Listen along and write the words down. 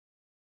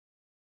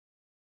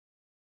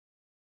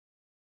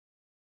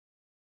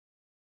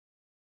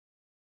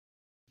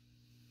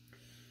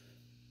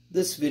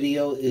This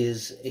video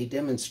is a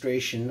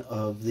demonstration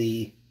of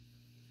the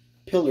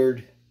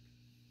pillared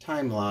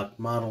time lock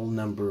model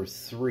number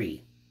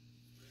 3.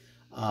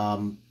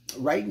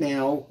 Right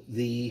now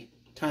the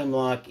time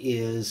lock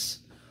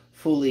is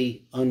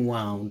fully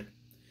unwound,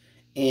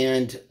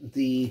 and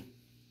the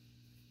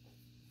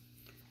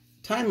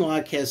time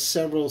lock has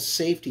several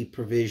safety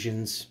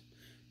provisions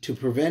to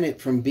prevent it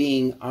from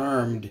being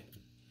armed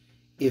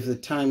if the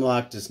time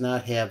lock does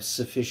not have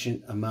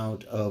sufficient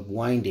amount of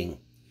winding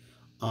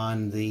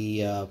on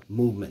the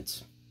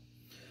movements.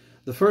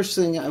 The first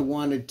thing I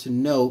wanted to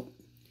note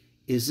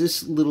is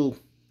this little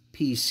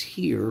piece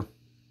here,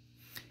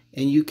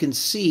 and you can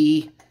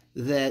see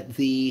that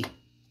the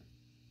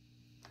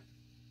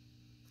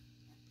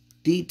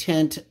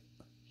detent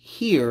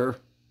here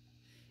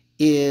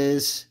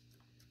is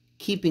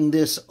keeping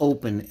this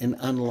open and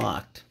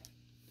unlocked,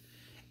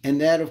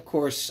 and that of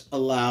course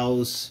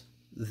allows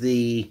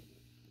the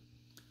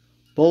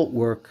bolt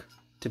work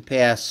to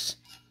pass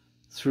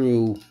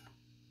through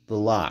the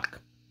lock.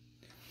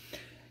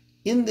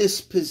 In this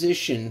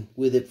position,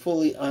 with it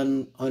fully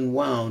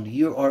unwound,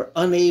 you are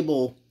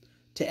unable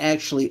to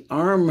actually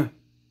arm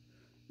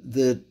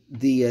the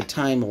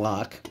time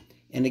lock.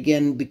 And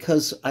again,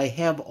 because I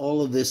have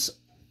all of this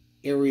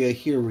area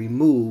here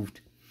removed,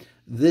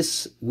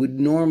 this would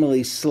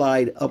normally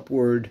slide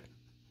upward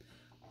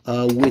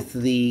with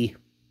the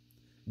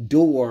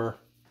door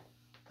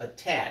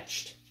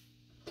attached.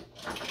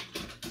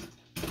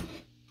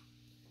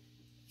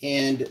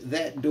 And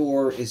that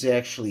door is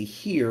actually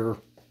here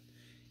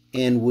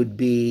and would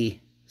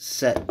be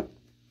set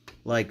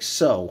like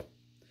so.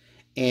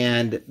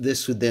 And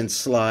this would then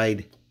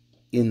slide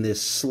in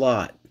this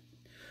slot.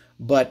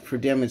 But for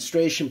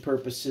demonstration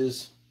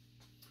purposes,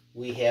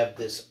 we have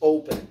this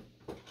open.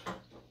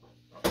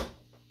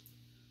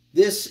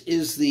 This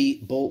is the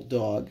bolt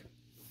dog,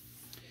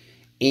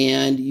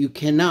 and you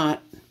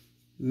cannot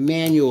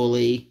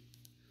manually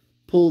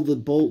pull the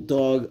bolt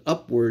dog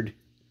upward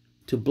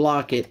to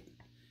block it,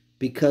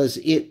 because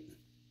it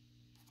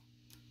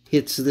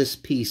hits this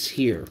piece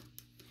here.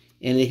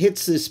 And it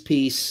hits this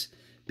piece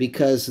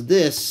because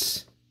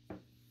this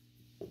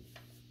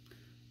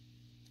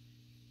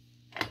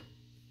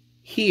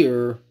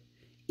here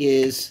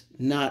is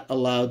not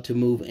allowed to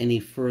move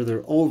any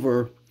further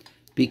over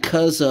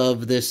because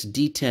of this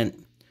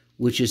detent,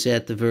 which is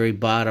at the very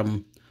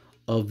bottom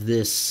of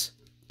this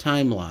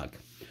time lock.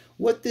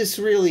 What this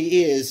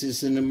really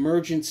is an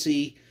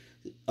emergency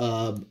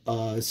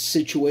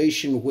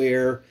situation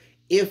where,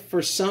 if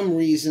for some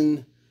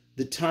reason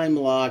the time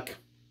lock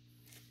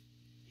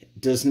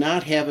does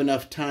not have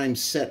enough time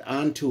set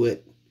onto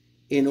it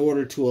in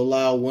order to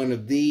allow one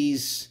of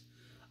these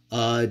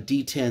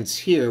detents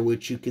here,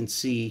 which you can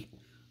see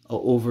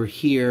over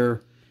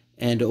here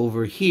and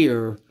over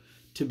here,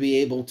 to be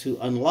able to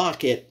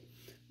unlock it,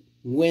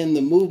 when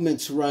the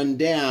movements run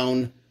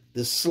down,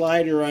 the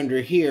slider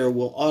under here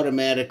will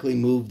automatically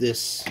move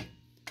this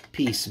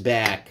piece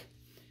back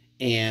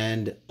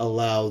and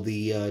allow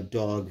the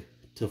dog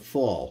to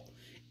fall.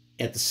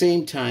 At the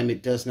same time,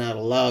 it does not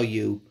allow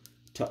you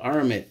to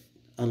arm it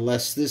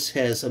unless this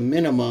has a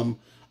minimum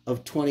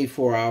of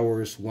 24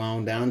 hours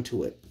wound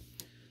onto it.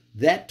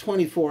 That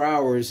 24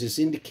 hours is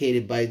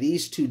indicated by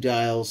these two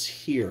dials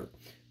here.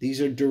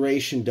 These are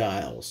duration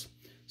dials.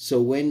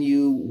 So when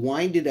you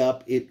wind it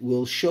up, it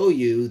will show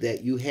you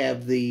that you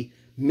have the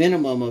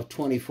minimum of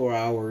 24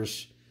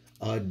 hours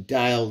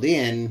dialed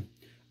in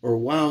or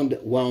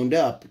wound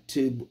up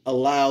to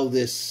allow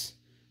this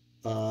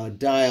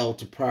dial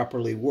to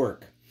properly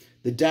work.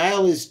 The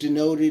dial is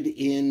denoted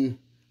in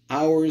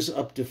hours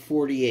up to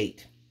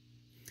 48.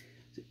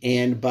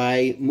 And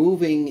by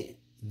moving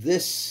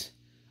this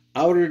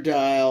outer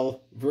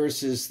dial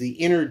versus the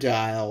inner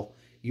dial,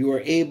 you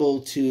are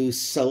able to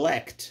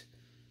select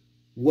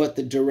what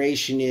the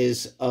duration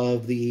is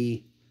of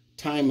the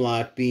time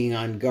lock being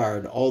on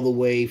guard, all the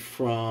way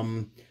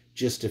from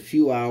just a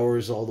few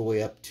hours all the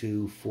way up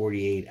to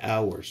 48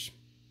 hours.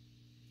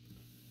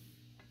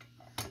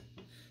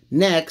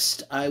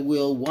 Next, I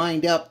will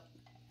wind up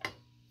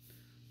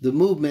the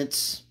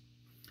movements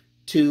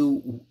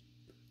to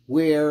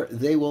where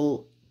they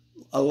will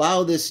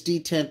allow this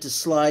detent to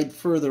slide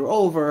further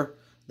over,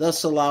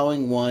 thus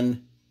allowing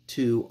one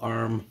to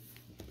arm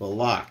the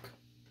lock.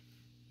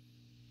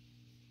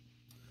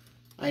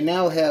 I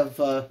now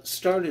have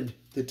started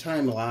the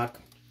time lock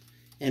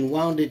and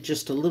wound it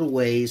just a little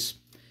ways,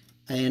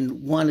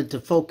 and wanted to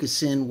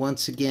focus in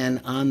once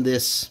again on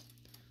this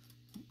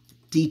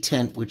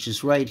detent, which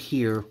is right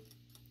here,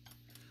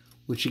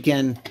 which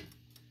again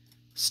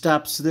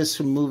stops this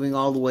from moving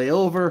all the way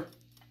over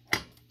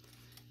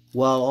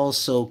while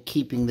also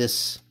keeping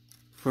this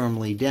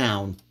firmly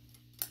down.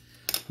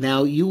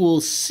 Now you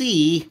will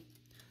see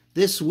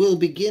this will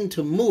begin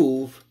to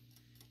move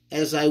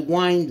as I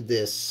wind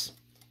this,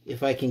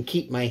 if I can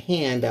keep my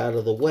hand out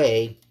of the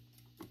way.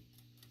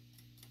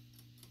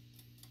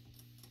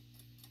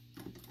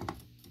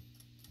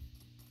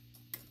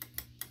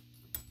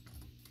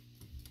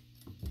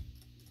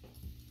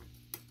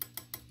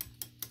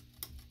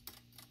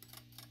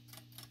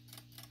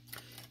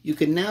 You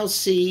can now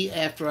see,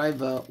 after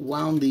I've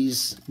wound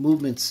these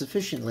movements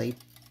sufficiently,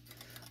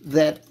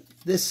 that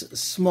this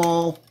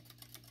small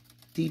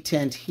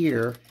detent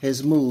here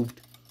has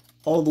moved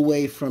all the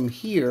way from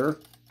here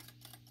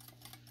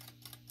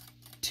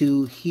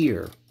to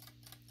here.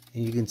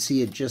 And you can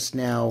see it just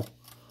now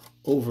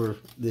over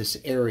this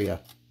area.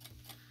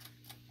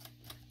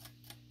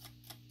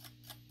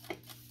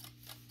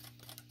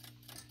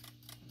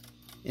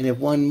 And if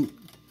one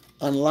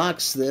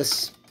unlocks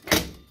this,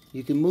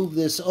 you can move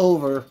this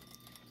over,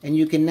 and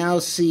you can now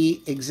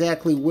see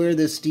exactly where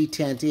this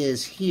detent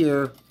is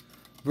here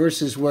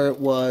versus where it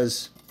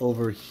was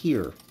over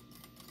here.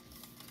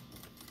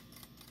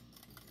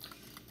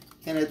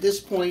 And at this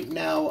point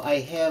now I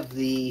have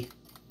the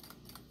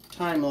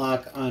time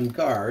lock on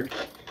guard,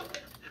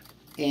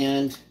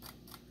 and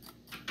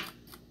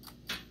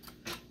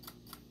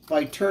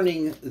by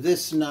turning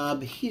this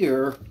knob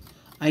here,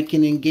 I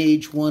can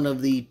engage one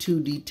of the two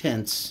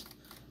detents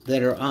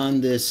that are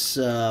on this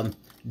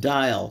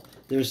dial.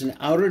 There's an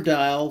outer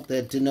dial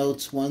that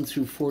denotes 1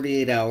 through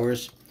 48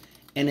 hours,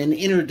 and an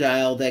inner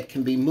dial that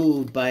can be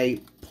moved by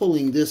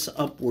pulling this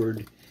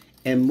upward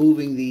and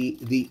moving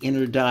the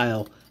inner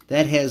dial.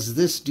 That has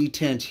this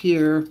detent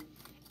here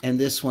and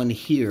this one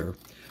here.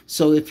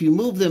 So if you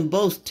move them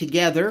both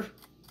together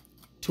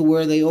to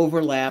where they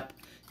overlap,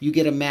 you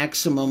get a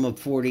maximum of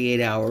 48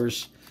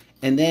 hours.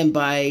 And then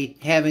by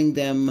having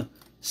them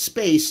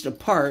spaced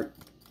apart,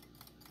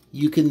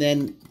 you can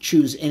then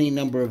choose any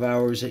number of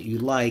hours that you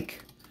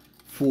like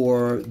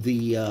for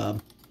the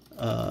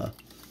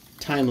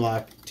time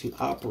lock to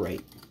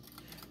operate.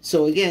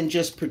 So again,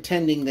 just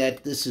pretending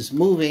that this is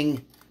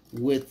moving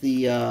with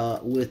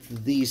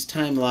these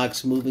time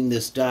locks moving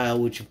this dial,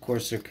 which of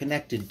course they're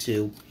connected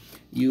to,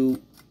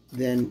 you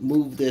then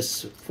move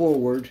this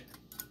forward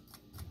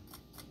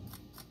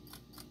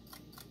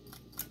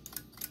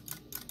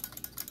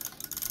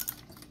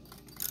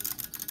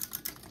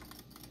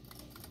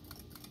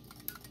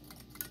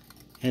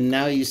and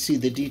now you see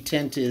the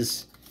detent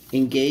is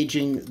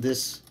engaging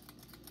this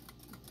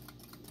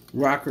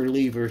rocker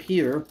lever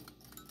here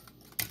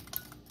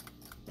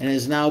and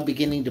is now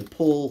beginning to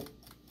pull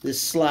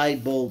this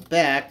slide bolt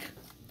back,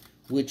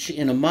 which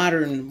in a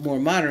more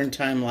modern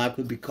time lock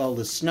would be called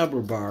a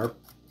snubber bar.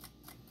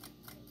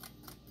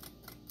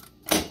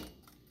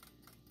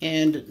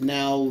 And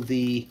now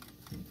the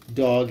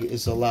dog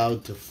is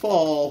allowed to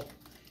fall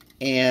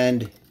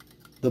and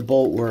the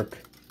bolt work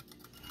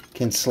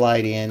can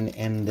slide in,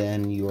 and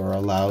then you are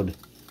allowed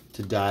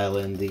to dial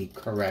in the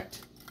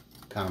correct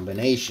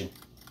combination.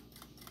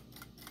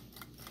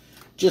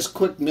 Just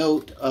quick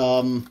note,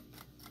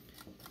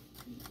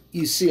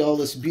 you see all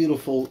this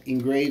beautiful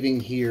engraving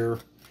here.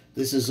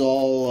 This is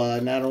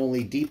all not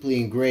only deeply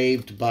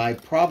engraved by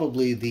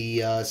probably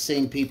the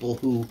same people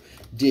who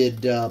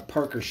did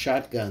Parker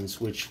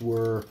shotguns, which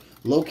were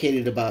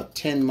located about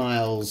 10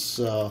 miles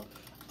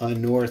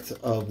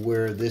north of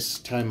where this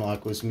time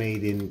lock was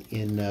made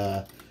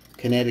in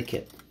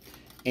Connecticut.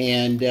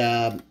 And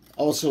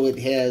also it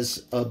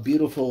has a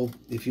beautiful,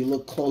 if you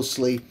look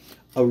closely,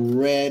 a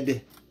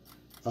red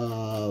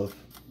a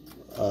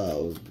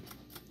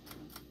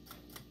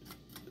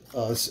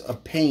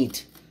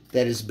paint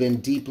that has been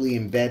deeply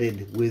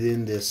embedded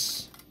within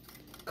this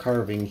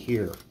carving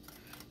here.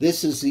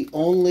 This is the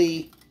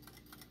only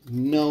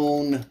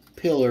known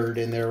pillared,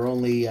 and there are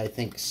only, I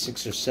think,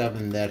 6 or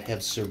 7 that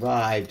have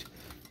survived,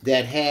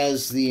 that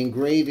has the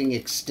engraving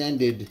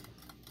extended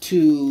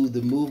to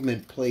the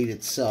movement plate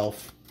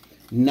itself,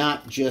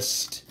 not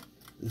just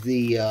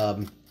the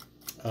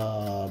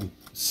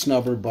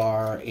snubber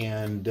bar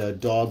and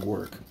dog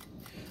work.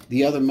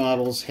 The other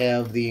models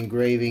have the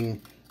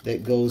engraving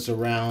that goes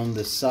around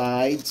the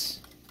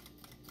sides,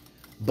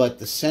 but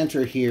the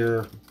center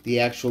here, the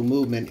actual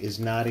movement, is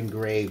not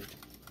engraved.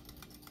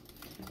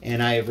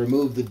 And I have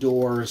removed the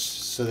doors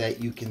so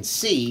that you can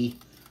see,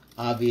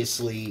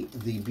 obviously,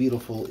 the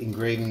beautiful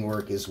engraving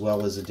work as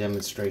well as a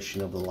demonstration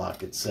of the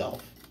lock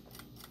itself.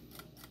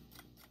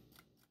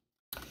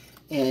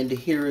 And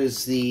here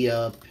is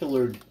the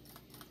pillared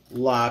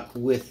lock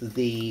with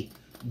the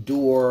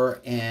door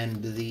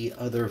and the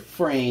other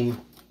frame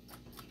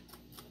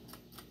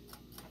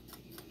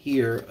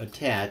here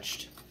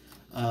attached.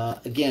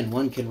 Again,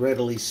 one can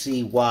readily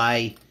see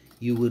why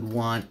you would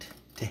want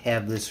to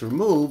have this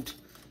removed,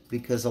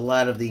 because a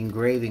lot of the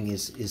engraving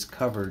is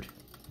covered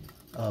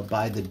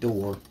by the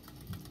door.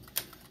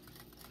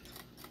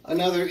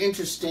 Another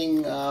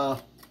interesting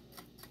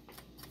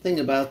thing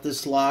about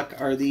this lock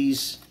are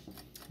these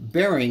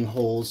bearing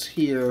holes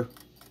here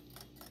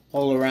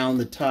all around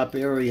the top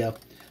area.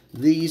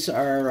 These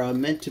are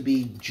meant to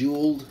be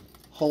jeweled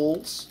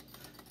holes.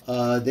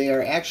 They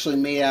are actually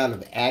made out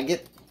of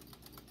agate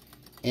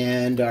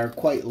and are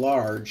quite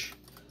large.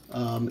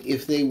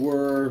 If they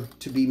were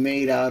to be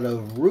made out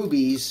of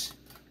rubies,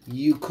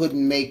 you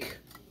couldn't make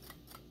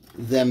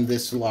them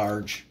this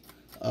large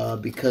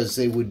because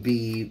they would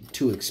be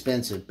too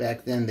expensive.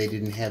 Back then they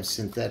didn't have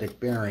synthetic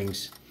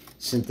bearings,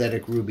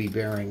 synthetic ruby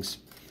bearings,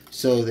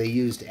 so they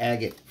used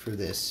agate for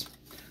this.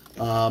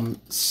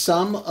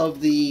 Some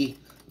of the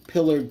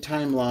pillared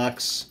time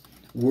locks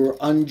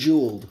were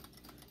unjeweled.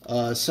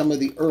 Some of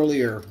the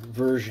earlier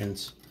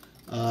versions.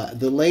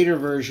 The later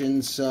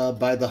versions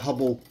by the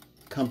Hubbell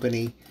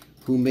company,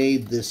 who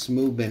made this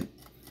movement,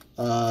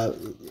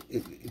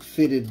 it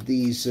fitted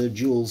these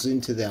jewels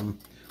into them,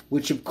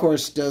 which of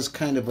course does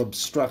kind of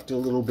obstruct a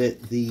little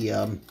bit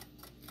the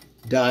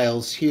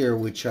dials here,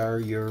 which are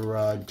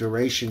your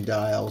duration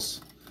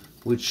dials,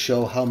 which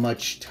show how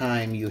much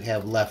time you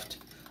have left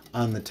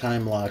on the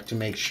time lock to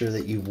make sure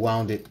that you've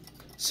wound it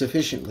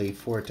sufficiently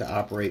for it to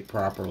operate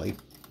properly.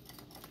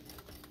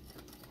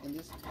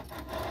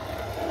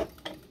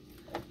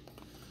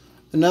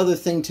 Another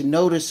thing to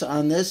notice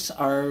on this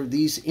are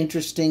these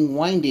interesting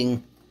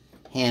winding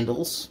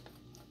handles,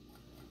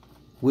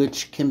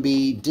 which can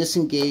be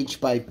disengaged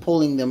by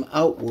pulling them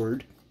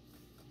outward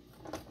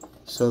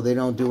so they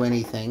don't do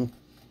anything.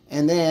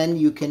 And then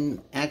you can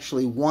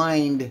actually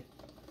wind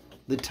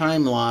the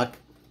time lock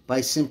by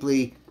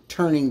simply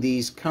turning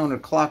these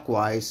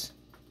counterclockwise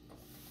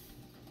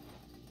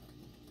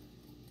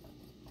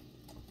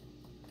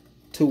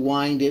to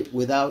wind it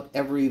without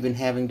ever even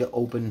having to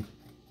open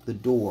the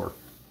door.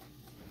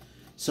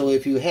 So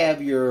if you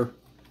have your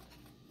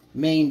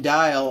main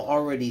dial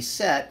already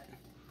set,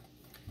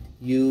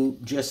 you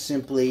just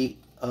simply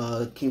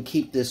can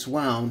keep this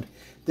wound.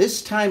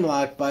 This time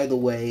lock, by the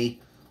way,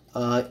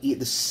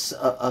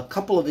 a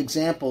couple of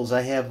examples.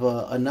 I have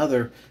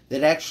another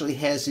that actually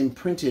has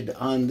imprinted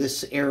on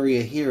this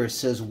area here. It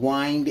says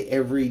wind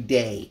every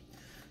day.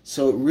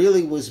 So it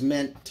really was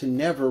meant to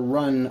never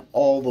run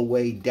all the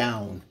way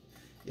down.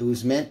 It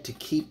was meant to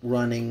keep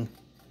running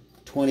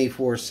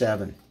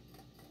 24/7.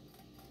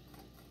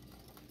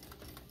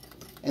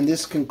 And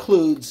this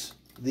concludes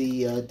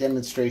the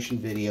demonstration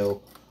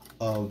video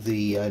of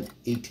the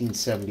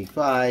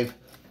 1875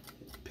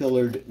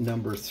 pillared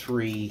number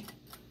 3,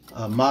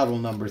 model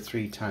number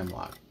 3 time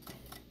lock.